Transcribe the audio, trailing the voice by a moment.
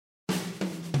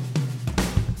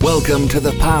Welcome to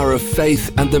the Power of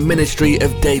Faith and the ministry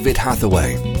of David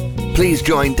Hathaway. Please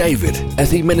join David as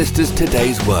he ministers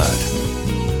today's word.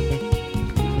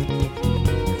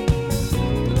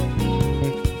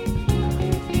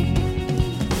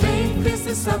 Faith is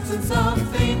the substance of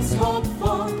things hoped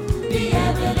for, the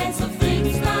evidence of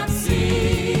things not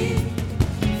seen.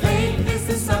 Faith is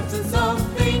the substance of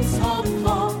things hoped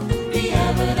for, the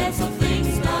evidence of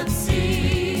things not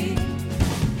seen.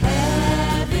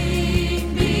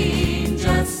 Having been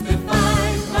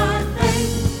justified by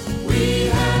faith, we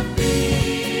have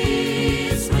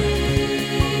peace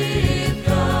with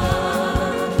God.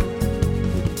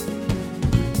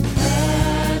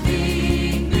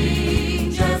 Having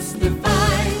been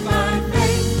justified by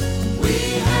faith, we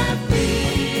have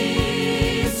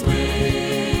peace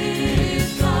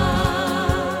with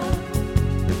God.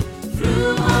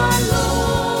 Through our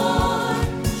Lord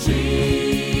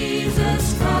Jesus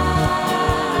Christ.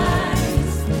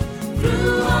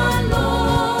 Through our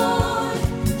Lord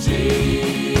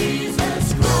Jesus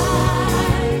Christ.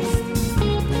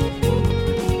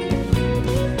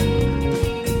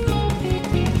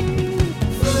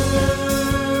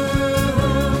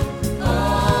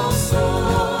 Also,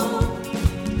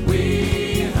 we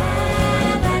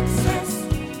have access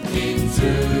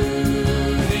into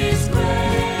His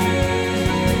grace.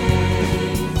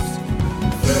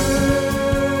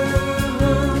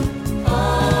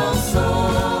 Also,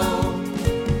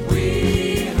 we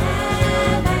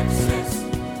have access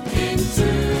into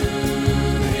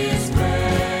His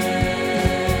grace,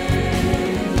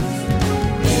 in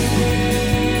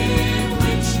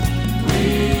which we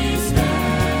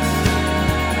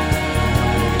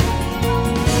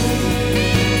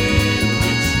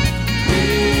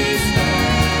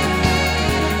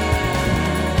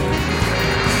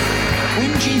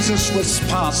When Jesus was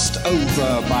passed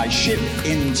over by ship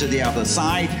into the other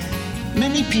side,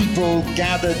 many people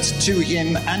gathered to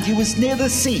him, and he was near the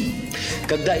sea.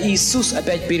 Когда Иисус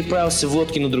опять переправился в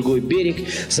лодке на другой берег,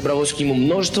 собралось к нему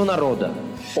множество народа.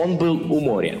 Он был у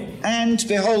моря. And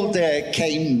behold, there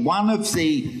came one of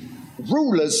the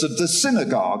rulers of the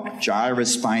synagogue,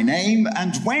 Jairus by name,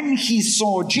 and when he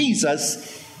saw Jesus,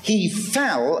 he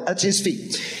fell at his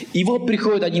feet. И вот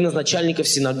приходит один из начальников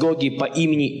синагоги по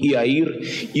имени Иаир,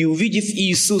 и, увидев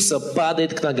Иисуса,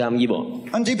 падает к ногам его.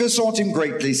 And he besought him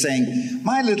greatly, saying,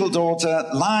 My little daughter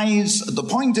lies at the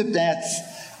point of death.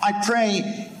 I pray,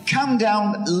 come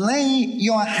down, lay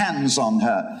your hands on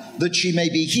her, that she may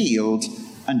be healed,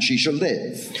 and she shall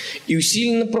live. И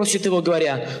усиленно просит его,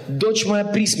 говоря: «Дочь моя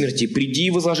при смерти, приди и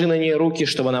возложи на нее руки,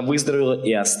 чтобы она выздоровела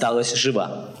и осталась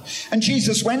жива». And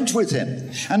Jesus went with him,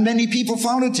 and many people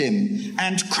followed him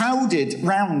and crowded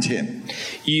round him.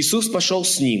 Иисус пошел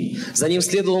с ним. За ним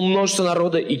следовало множество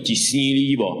народа и теснили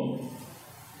его.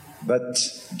 But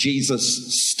Jesus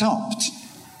stopped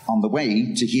on the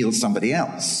way to heal somebody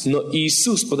else. Но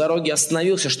Иисус по дороге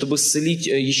остановился, чтобы исцелить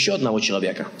еще одного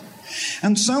человека.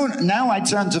 And so now I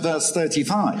turn to verse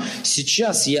 35.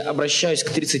 Сейчас я обращаюсь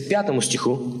к 35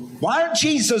 стиху. While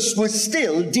Jesus was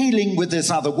still dealing with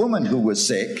this other woman who was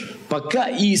sick, Пока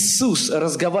Иисус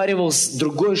разговаривал с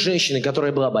другой женщиной,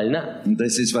 которая была больна, and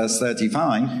this is verse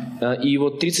 35, и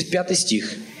вот 35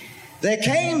 стих. there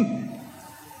came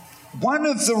one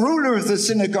of the ruler of the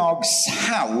synagogue's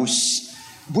house,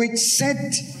 which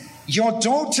said, Your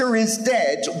daughter is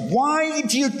dead. Why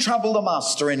do you trouble the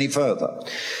master any further?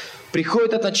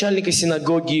 Приходят от начальника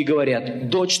синагоги и говорят: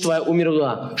 «Дочь твоя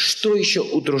умерла, что еще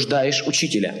утруждаешь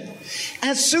учителя?»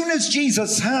 As soon as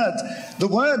Jesus heard the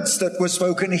words that were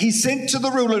spoken, he said to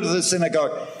the ruler of the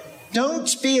synagogue,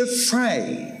 Don't be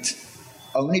afraid,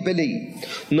 only believe.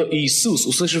 Но Иисус,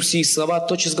 услышав сии слова,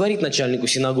 тотчас говорит начальнику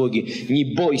синагоги: «Не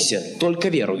бойся, только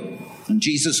веруй». And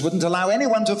Jesus wouldn't allow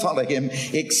anyone to follow him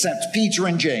except Peter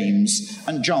and James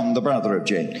and John, the brother of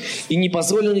James. И не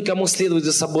позволил никому следовать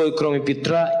за собой, кроме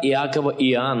Петра, Иакова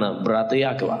и Иоанна, брата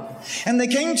Иакова. And they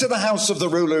came to the house of the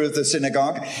ruler of the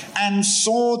synagogue and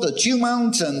saw the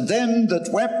tumult and them that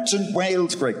wept and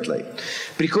wailed greatly.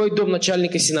 Приходит в дом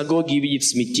начальника синагоги и видит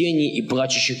смятение и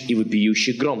плачущих и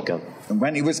вопиющих громко. And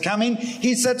when he was coming,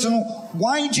 he said to them,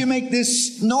 Why do you make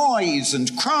this noise and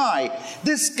cry?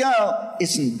 This girl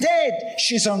isn't dead,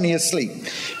 she's only asleep.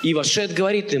 И вошед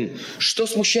говорит им: «Что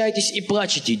смущаетесь и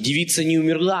плачете? Девица не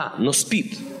умерла, но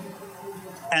спит».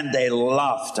 And they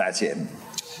laughed at him.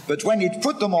 But when he'd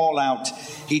put them all out,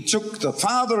 he took the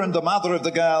father and the mother of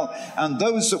the girl and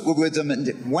those that were with them and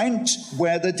went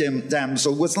where the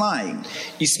damsel was lying.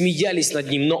 И смеялись над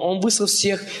ним, но он, выслав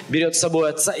всех, берет с собой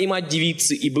отца и мать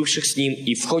девицы и бывших с ним,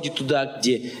 и входит туда,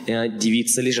 где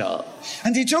девица лежала.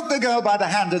 And he took the girl by the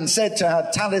hand and said to her,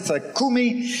 Talitha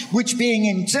Kumi, which being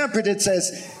interpreted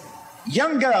says,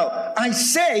 young girl, I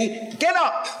say, get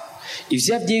up. И,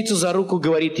 взяв девицу за руку,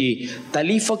 говорит ей: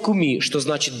 «Талифа куми», что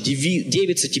значит: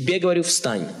 «Девица, тебе говорю,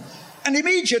 встань». And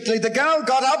immediately the girl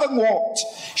got up and walked.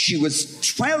 She was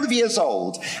 12 years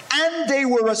old, and they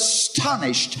were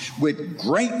astonished with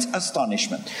great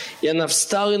astonishment. И она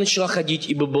встала и начала ходить,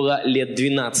 ибо была лет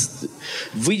 12.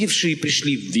 Выйдевшие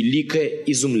пришли в великое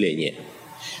изумление.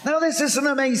 Now this is an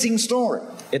amazing story,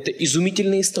 Это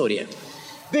изумительная история.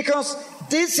 because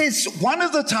this is one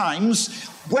of the times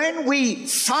when we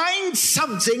find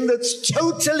something that's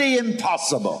totally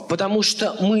impossible. Потому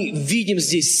что мы видим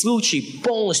здесь случай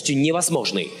полностью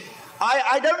невозможный.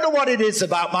 I don't know what it is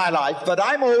about my life, but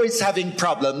I'm always having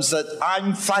problems that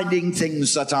I'm finding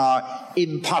things that are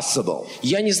impossible.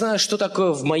 Я не знаю, что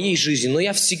такое в моей жизни, но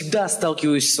я всегда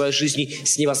сталкиваюсь в своей жизни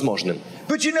с невозможным.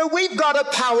 But you know, we've got a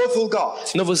powerful God,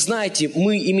 Но вы знаете,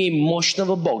 мы имеем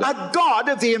мощного Бога. a God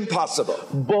of the impossible.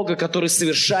 Бога, который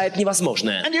совершает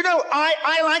невозможное. And you know,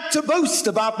 I like to boast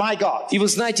about my God, И вы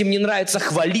знаете, мне нравится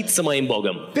хвалиться моим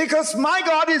Богом. because my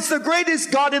God is the greatest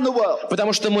God in the world.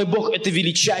 Потому что мой Бог — это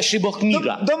величайший Бог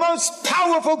мира. The most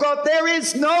powerful God. There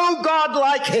is no God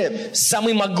like him.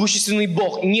 Самый могущественный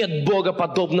Бог. Нет Бога,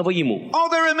 подобного Ему. Oh,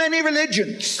 there are many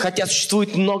religions. Хотя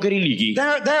существует много религий.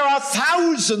 There are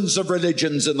thousands of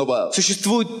religions in the world.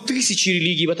 Существует тысячи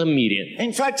религий в этом мире.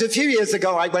 In fact, a few years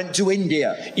ago, I went to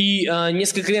India, И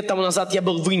несколько лет тому назад я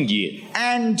был в Индии.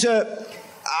 and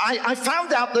I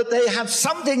found out that they have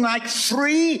something like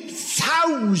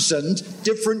 3,000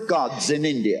 different gods in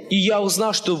India. И я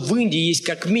узнал, что в Индии есть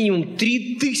как минимум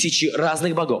 3000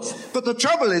 разных богов. But the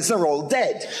trouble is, they're all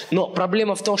dead. Но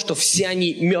проблема в том, что все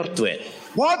они мертвые.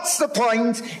 What's the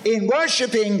point in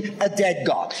worshipping a dead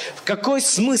God? Какой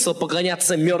смысл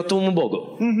поклоняться мертвому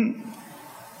Богу?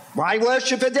 Why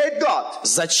worship a dead God?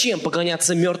 Зачем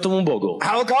поклоняться мертвому Богу?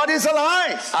 Our God is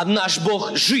alive. А наш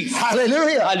Бог жив.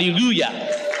 Hallelujah. Аллилуйя!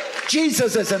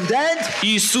 Jesus isn't dead.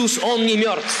 Иисус, Он не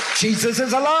мертв. Jesus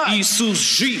is alive. Иисус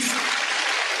жив.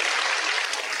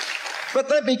 But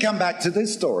let me come back to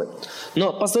this story.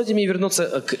 Но позвольте мне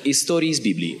вернуться к истории из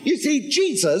Библии. You see,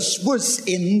 Jesus was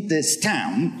in this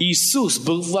town, Иисус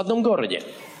был в одном городе.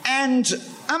 and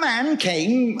a man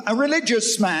came, a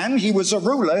religious man, he was a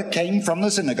ruler, came from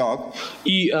the synagogue,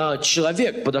 И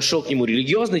человек подошел к нему,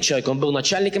 религиозный человек, он был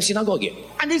начальником синагоги.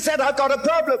 and he said, I've got a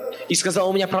problem. И сказал: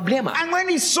 у меня проблема. And when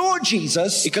he saw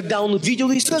Jesus, И когда он увидел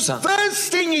the Иисуса,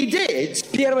 first thing he did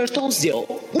первое, что он сделал,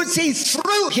 was he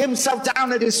threw himself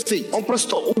down at his feet, он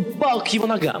просто упал к его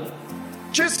ногам.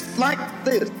 just like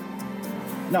this.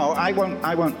 No, I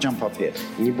won't jump up here.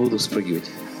 Не буду спрыгивать.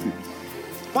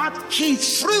 But he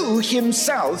threw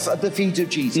himself at the feet of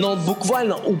Jesus. Но он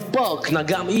буквально упал к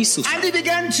ногам Иисуса. And he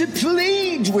began to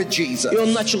plead with Jesus. И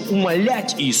он начал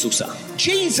умолять Иисуса: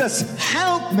 Jesus,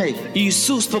 help me.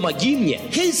 Иисус, помоги мне.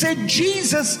 He said,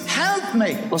 Jesus, help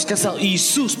me. Он сказал: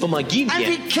 Иисус, помоги And мне.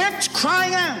 he kept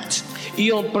crying out, И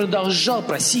он продолжал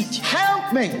просить: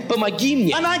 help me. помоги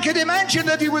мне. And I could imagine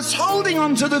that he was holding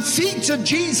on to the feet of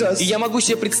Jesus. И я могу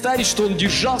себе представить, что он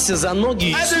держался за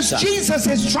ноги And as Иисуса. Jesus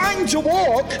is trying to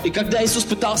walk, И когда Иисус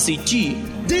пытался идти,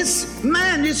 this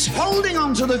man is holding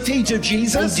on to the feet of он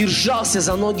Jesus. держался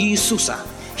за ноги Иисуса.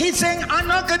 He's saying, I'm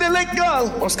not going to let go.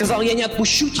 Он сказал: я не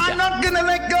отпущу I'm тебя. not going to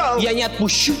let go. Я не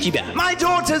отпущу тебя. My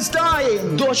daughter's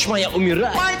dying. Дочь моя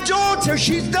умирает. My daughter,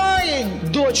 she's dying.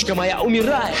 Дочка моя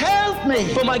умирает. Help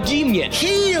me. Помоги мне.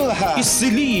 Heal her.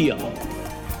 Исцели ее.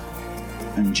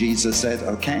 And Jesus said,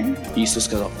 okay. Иисус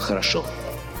сказал: хорошо.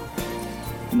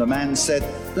 And the man said,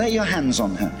 lay your hands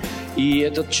on her. И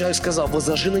этот человек сказал: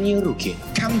 возложи на нее руки.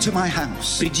 Come to my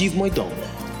house. Приди в мой дом.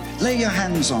 Lay your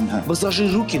hands on her. Возложи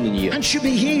руки на нее. And she'll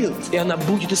be healed. И она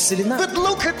будет исцелена. But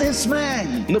look at this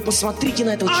man. Но посмотрите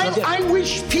на этого человека. I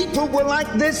wish people were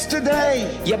like this today.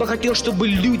 Я бы хотел, чтобы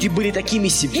люди были такими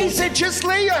He себе. said, just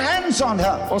lay your hands on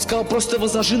her. Он сказал: просто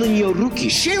возложи на нее руки.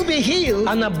 She'll be healed.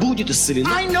 Она будет исцелена.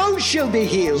 I know she'll be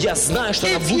healed. Я знаю, что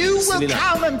она If будет you will исцелена.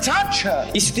 come and touch her,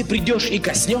 Если ты придешь и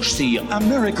коснешься ее, a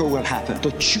miracle will happen. то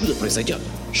чудо произойдет.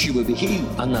 She will be healed.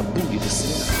 Она будет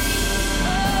исцелена.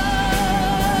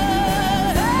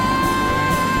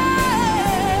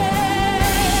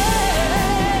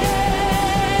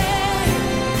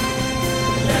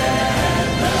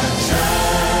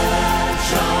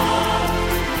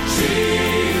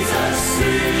 Jesus,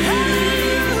 sing.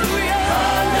 Hallelujah.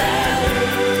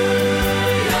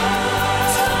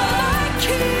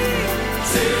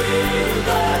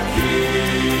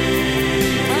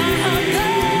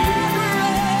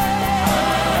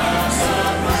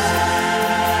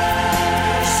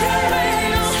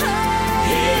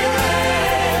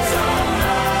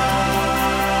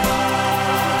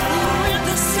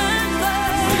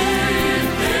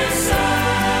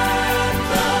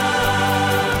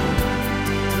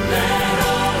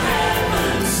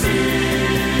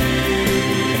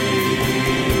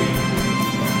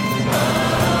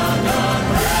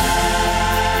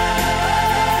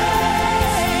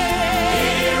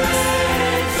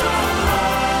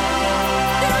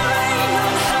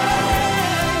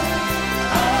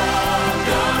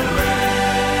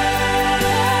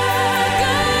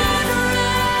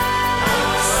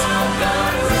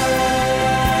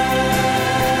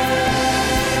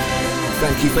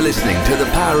 Thank you for listening to The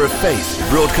Power of Faith,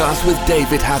 broadcast with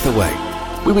David Hathaway.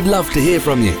 We would love to hear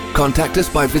from you. Contact us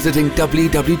by visiting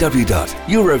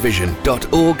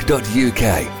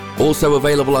www.eurovision.org.uk. Also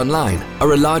available online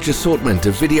are a large assortment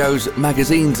of videos,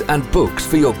 magazines and books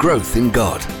for your growth in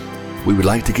God. We would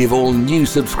like to give all new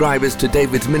subscribers to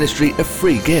David's ministry a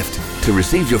free gift. To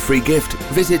receive your free gift,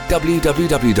 visit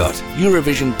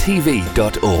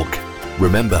www.eurovisiontv.org.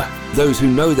 Remember, those who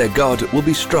know their God will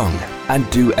be strong and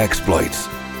do exploits.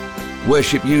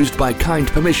 Worship used by kind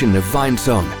permission of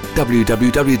Vinesong,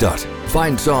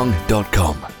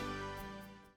 www.vinesong.com.